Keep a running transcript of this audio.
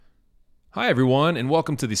Hi, everyone, and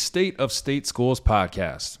welcome to the State of State Schools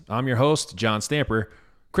podcast. I'm your host, John Stamper,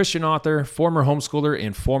 Christian author, former homeschooler,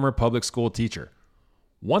 and former public school teacher.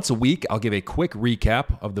 Once a week, I'll give a quick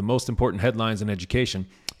recap of the most important headlines in education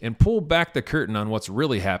and pull back the curtain on what's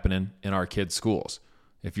really happening in our kids' schools.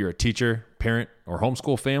 If you're a teacher, parent, or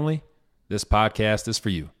homeschool family, this podcast is for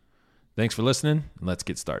you. Thanks for listening, and let's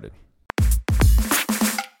get started.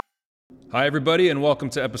 Hi, everybody, and welcome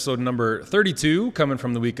to episode number 32, coming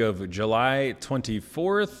from the week of July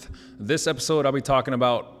 24th. This episode, I'll be talking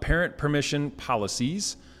about parent permission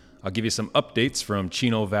policies. I'll give you some updates from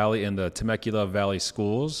Chino Valley and the Temecula Valley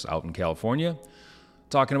schools out in California.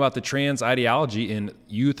 Talking about the trans ideology in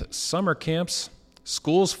youth summer camps,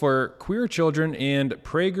 schools for queer children, and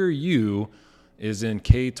PragerU is in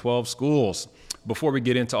K-12 schools. Before we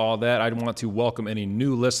get into all that, I want to welcome any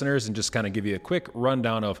new listeners and just kind of give you a quick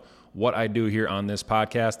rundown of what I do here on this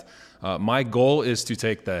podcast. My goal is to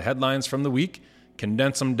take the headlines from the week,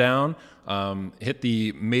 condense them down, hit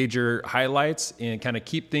the major highlights, and kind of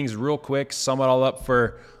keep things real quick, sum it all up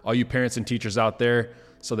for all you parents and teachers out there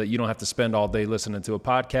so that you don't have to spend all day listening to a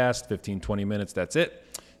podcast, 15, 20 minutes, that's it.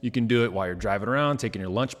 You can do it while you're driving around, taking your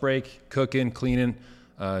lunch break, cooking, cleaning,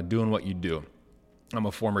 doing what you do. I'm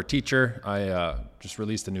a former teacher. I just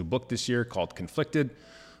released a new book this year called Conflicted,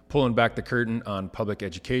 pulling back the curtain on public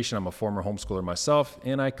education. I'm a former homeschooler myself,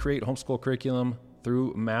 and I create homeschool curriculum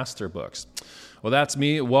through master books. Well, that's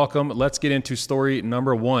me. Welcome. Let's get into story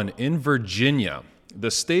number one. In Virginia,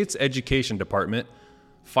 the state's education department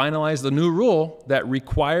finalized a new rule that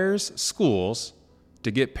requires schools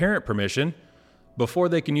to get parent permission before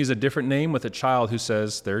they can use a different name with a child who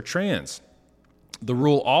says they're trans. The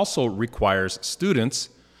rule also requires students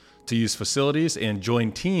to use facilities and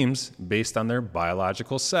join teams based on their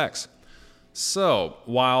biological sex. So,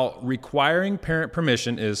 while requiring parent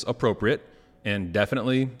permission is appropriate and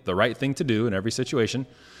definitely the right thing to do in every situation,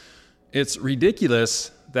 it's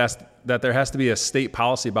ridiculous that there has to be a state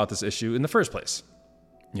policy about this issue in the first place.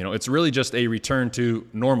 You know, it's really just a return to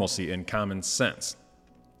normalcy and common sense.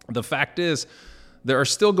 The fact is, there are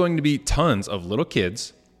still going to be tons of little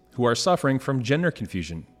kids who are suffering from gender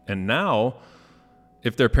confusion. And now,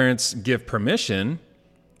 if their parents give permission,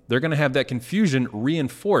 they're going to have that confusion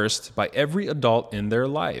reinforced by every adult in their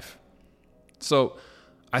life. So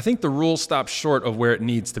I think the rule stops short of where it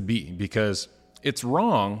needs to be because it's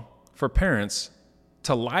wrong for parents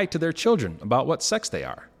to lie to their children about what sex they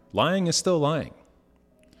are. Lying is still lying.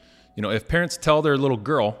 You know, if parents tell their little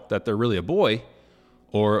girl that they're really a boy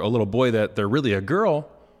or a little boy that they're really a girl,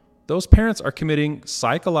 those parents are committing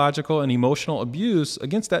psychological and emotional abuse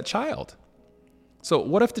against that child. So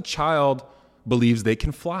what if the child believes they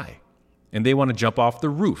can fly and they want to jump off the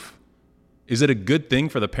roof? Is it a good thing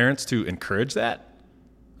for the parents to encourage that?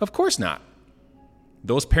 Of course not.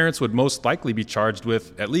 Those parents would most likely be charged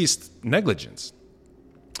with at least negligence.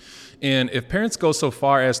 And if parents go so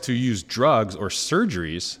far as to use drugs or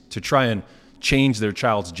surgeries to try and change their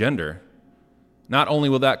child's gender, not only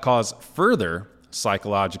will that cause further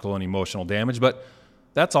psychological and emotional damage, but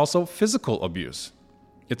that's also physical abuse.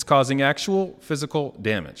 It's causing actual physical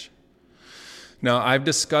damage. Now, I've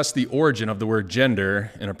discussed the origin of the word gender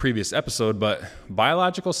in a previous episode, but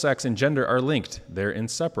biological sex and gender are linked. They're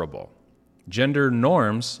inseparable. Gender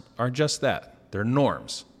norms are just that. They're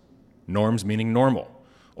norms. Norms meaning normal,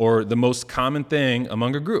 or the most common thing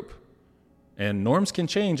among a group. And norms can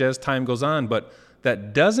change as time goes on, but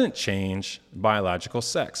that doesn't change biological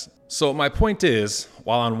sex. So my point is,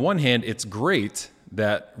 while on one hand it's great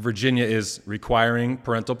that Virginia is requiring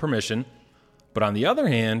parental permission, but on the other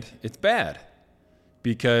hand, it's bad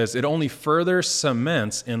because it only further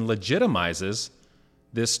cements and legitimizes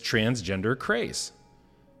this transgender craze.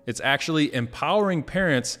 It's actually empowering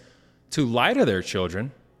parents to lie to their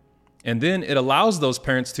children, and then it allows those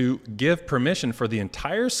parents to give permission for the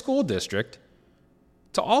entire school district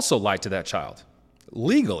to also lie to that child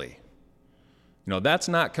legally. You know, that's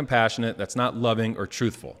not compassionate, that's not loving or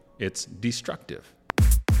truthful. It's destructive.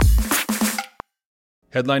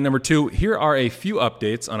 Headline number 2, here are a few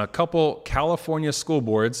updates on a couple California school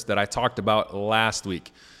boards that I talked about last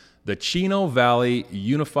week. The Chino Valley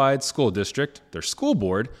Unified School District, their school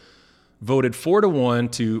board, voted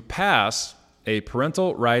 4-1 to pass a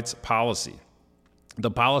parental rights policy.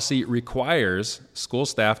 The policy requires school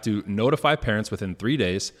staff to notify parents within 3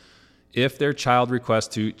 days if their child requests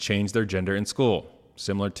to change their gender in school,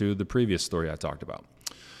 similar to the previous story I talked about.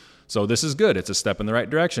 So this is good. It's a step in the right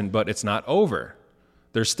direction, but it's not over.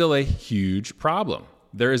 There's still a huge problem.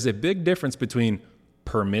 There is a big difference between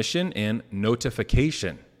permission and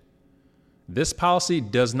notification. This policy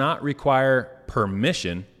does not require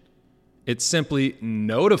permission. It simply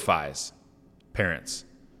notifies parents,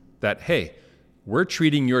 that, hey, we're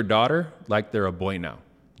treating your daughter like they're a boy now,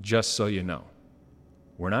 just so you know.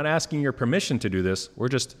 We're not asking your permission to do this. We're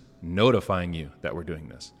just notifying you that we're doing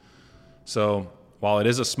this. So while it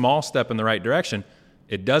is a small step in the right direction,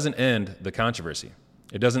 it doesn't end the controversy.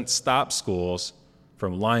 It doesn't stop schools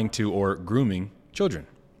from lying to or grooming children.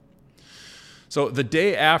 So the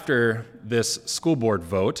day after this school board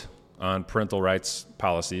vote on parental rights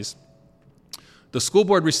policies, the school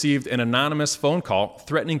board received an anonymous phone call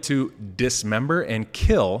threatening to dismember and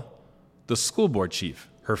kill the school board chief,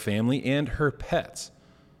 her family, and her pets.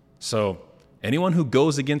 So anyone who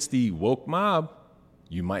goes against the woke mob,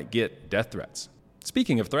 you might get death threats.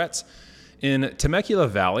 Speaking of threats, in Temecula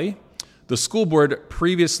Valley, the school board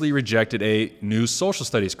previously rejected a new social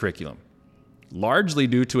studies curriculum, largely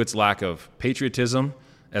due to its lack of patriotism,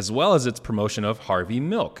 as well as its promotion of Harvey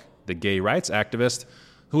Milk, the gay rights activist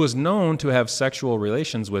who was known to have sexual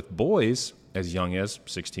relations with boys as young as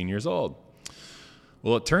 16 years old.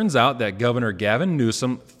 Well, it turns out that Governor Gavin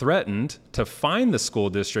Newsom threatened to fine the school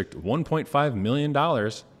district $1.5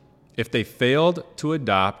 million if they failed to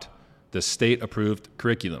adopt the state-approved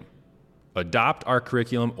curriculum. Adopt our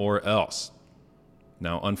curriculum or else.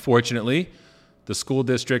 Now, unfortunately, the school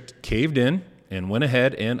district caved in and went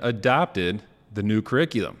ahead and adopted the new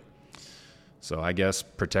curriculum. So I guess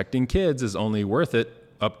protecting kids is only worth it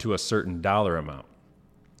up to a certain dollar amount.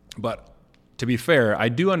 But to be fair, I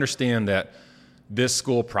do understand that this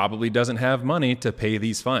school probably doesn't have money to pay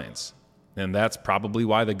these fines. And that's probably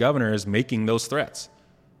why the governor is making those threats.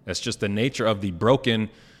 That's just the nature of the broken,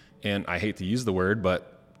 and I hate to use the word,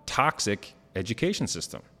 but toxic education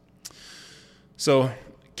system. So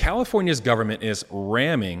California's government is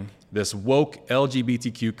ramming this woke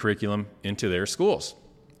LGBTQ curriculum into their schools.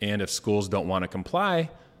 And if schools don't want to comply,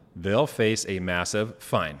 they'll face a massive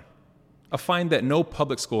fine, a fine that no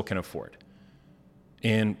public school can afford.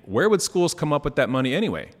 And where would schools come up with that money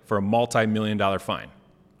anyway for a multi-million-dollar fine?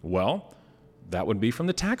 Well, that would be from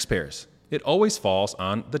the taxpayers. It always falls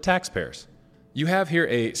on the taxpayers. You have here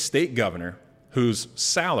a state governor whose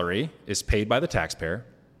salary is paid by the taxpayer,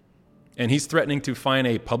 and he's threatening to fine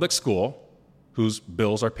a public school whose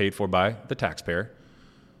bills are paid for by the taxpayer.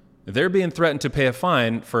 They're being threatened to pay a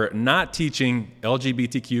fine for not teaching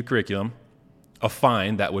LGBTQ curriculum, a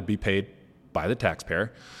fine that would be paid by the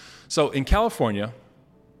taxpayer. So in California,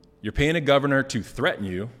 you're paying a governor to threaten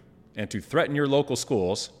you and to threaten your local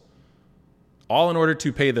schools, all in order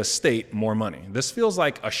to pay the state more money. This feels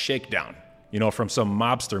like a shakedown, from some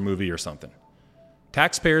mobster movie or something.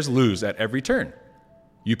 Taxpayers lose at every turn.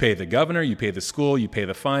 You pay the governor, you pay the school, you pay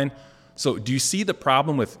the fine. So do you see the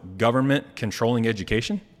problem with government controlling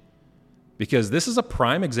education? Because this is a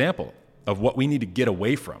prime example of what we need to get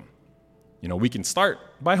away from. We can start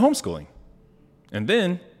by homeschooling. And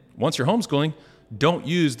then, once you're homeschooling, don't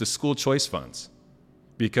use the school choice funds,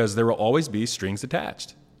 because there will always be strings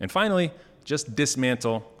attached. And finally, just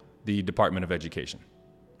dismantle the Department of Education.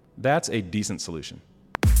 That's a decent solution.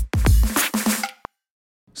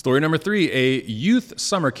 Story number 3, a youth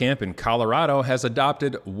summer camp in Colorado has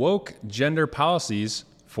adopted woke gender policies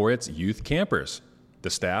for its youth campers, the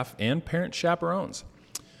staff, and parent chaperones.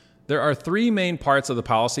 There are 3 main parts of the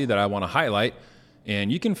policy that I want to highlight,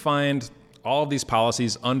 and you can find all of these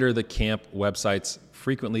policies under the camp website's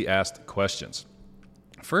frequently asked questions.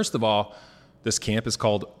 First of all, this camp is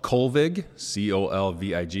called Colvig,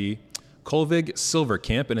 C-O-L-V-I-G, Colvig Silver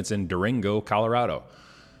Camp, and it's in Durango, Colorado.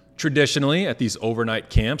 Traditionally, at these overnight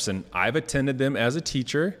camps, and I've attended them as a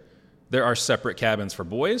teacher, there are separate cabins for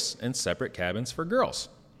boys and separate cabins for girls.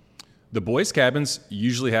 The boys' cabins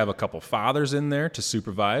usually have a couple fathers in there to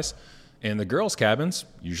supervise, and the girls' cabins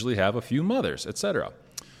usually have a few mothers, etc.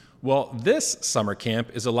 Well, this summer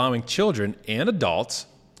camp is allowing children and adults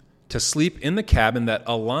to sleep in the cabin that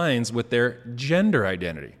aligns with their gender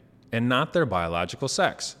identity and not their biological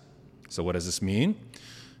sex. So what does this mean?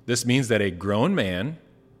 This means that a grown man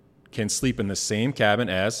can sleep in the same cabin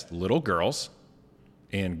as little girls,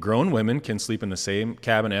 and grown women can sleep in the same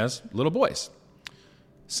cabin as little boys.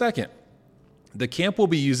 Second, the camp will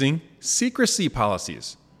be using secrecy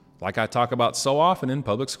policies, like I talk about so often in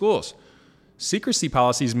public schools. Secrecy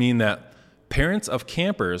policies mean that parents of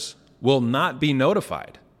campers will not be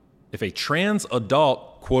notified if a trans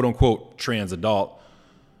adult, quote unquote trans adult,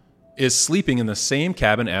 is sleeping in the same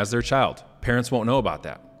cabin as their child. Parents won't know about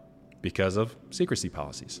that because of secrecy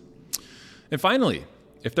policies. And finally,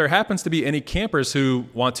 if there happens to be any campers who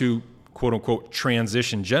want to, quote unquote,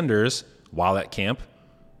 transition genders while at camp,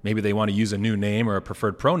 maybe they want to use a new name or a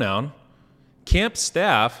preferred pronoun, camp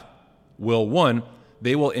staff will, 1,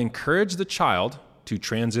 they will encourage the child to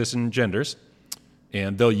transition genders.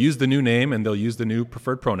 and they'll use the new name and they'll use the new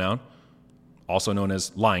preferred pronoun, also known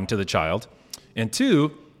as lying to the child. And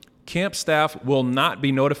 2, camp staff will not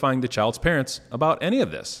be notifying the child's parents about any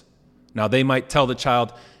of this. Now, they might tell the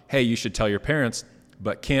child, hey, you should tell your parents,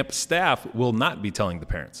 but camp staff will not be telling the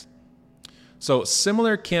parents. So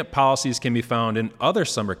similar camp policies can be found in other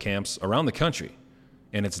summer camps around the country,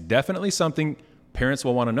 and it's definitely something parents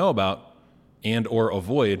will want to know about and or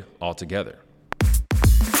avoid altogether.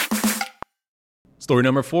 Story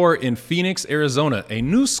number 4, in Phoenix, Arizona, a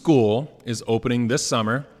new school is opening this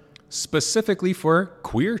summer specifically for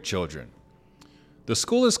queer children. The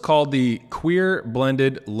school is called the Queer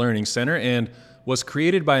Blended Learning Center and was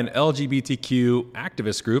created by an LGBTQ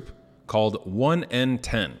activist group called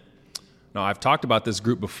 1N10. Now, I've talked about this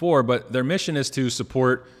group before, but their mission is to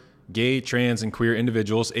support gay, trans, and queer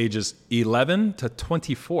individuals ages 11 to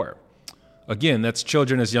 24. Again, that's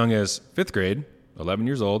children as young as 5th grade, 11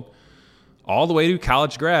 years old, all the way to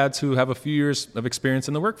college grads who have a few years of experience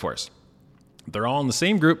in the workforce. They're all in the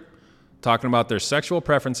same group, talking about their sexual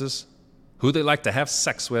preferences, who they like to have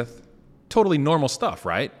sex with. Totally normal stuff,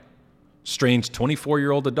 right? Strange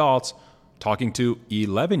 24-year-old adults talking to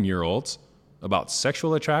 11-year-olds about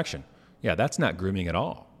sexual attraction. Yeah, that's not grooming at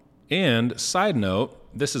all. And side note,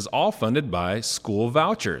 this is all funded by school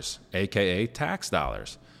vouchers, aka tax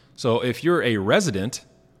dollars. So if you're a resident,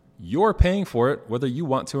 you're paying for it whether you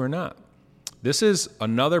want to or not. This is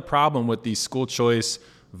another problem with the school choice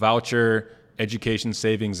voucher education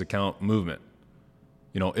savings account movement.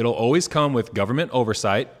 It'll always come with government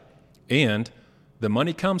oversight, and the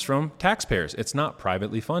money comes from taxpayers. It's not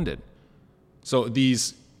privately funded. So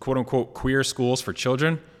these quote-unquote queer schools for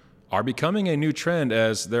children are becoming a new trend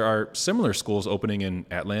as there are similar schools opening in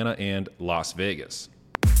Atlanta and Las Vegas.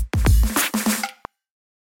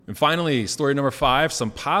 And finally, story number 5,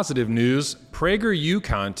 some positive news. PragerU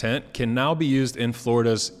content can now be used in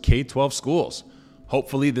Florida's K-12 schools.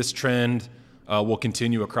 Hopefully this trend will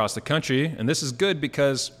continue across the country, and this is good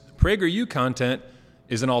because PragerU content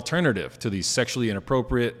is an alternative to these sexually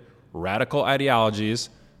inappropriate, radical ideologies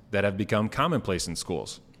that have become commonplace in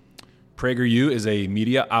schools. PragerU is a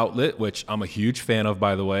media outlet, which I'm a huge fan of,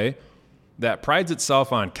 by the way, that prides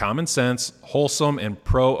itself on common sense, wholesome, and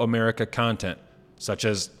pro-America content, such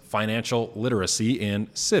as financial literacy and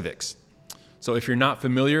civics. So if you're not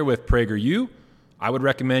familiar with PragerU, I would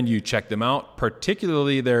recommend you check them out,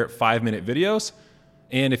 particularly their 5-minute videos.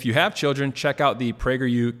 And if you have children, check out the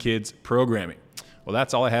PragerU Kids programming. Well,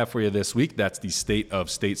 that's all I have for you this week. That's the state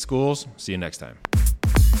of state schools. See you next time.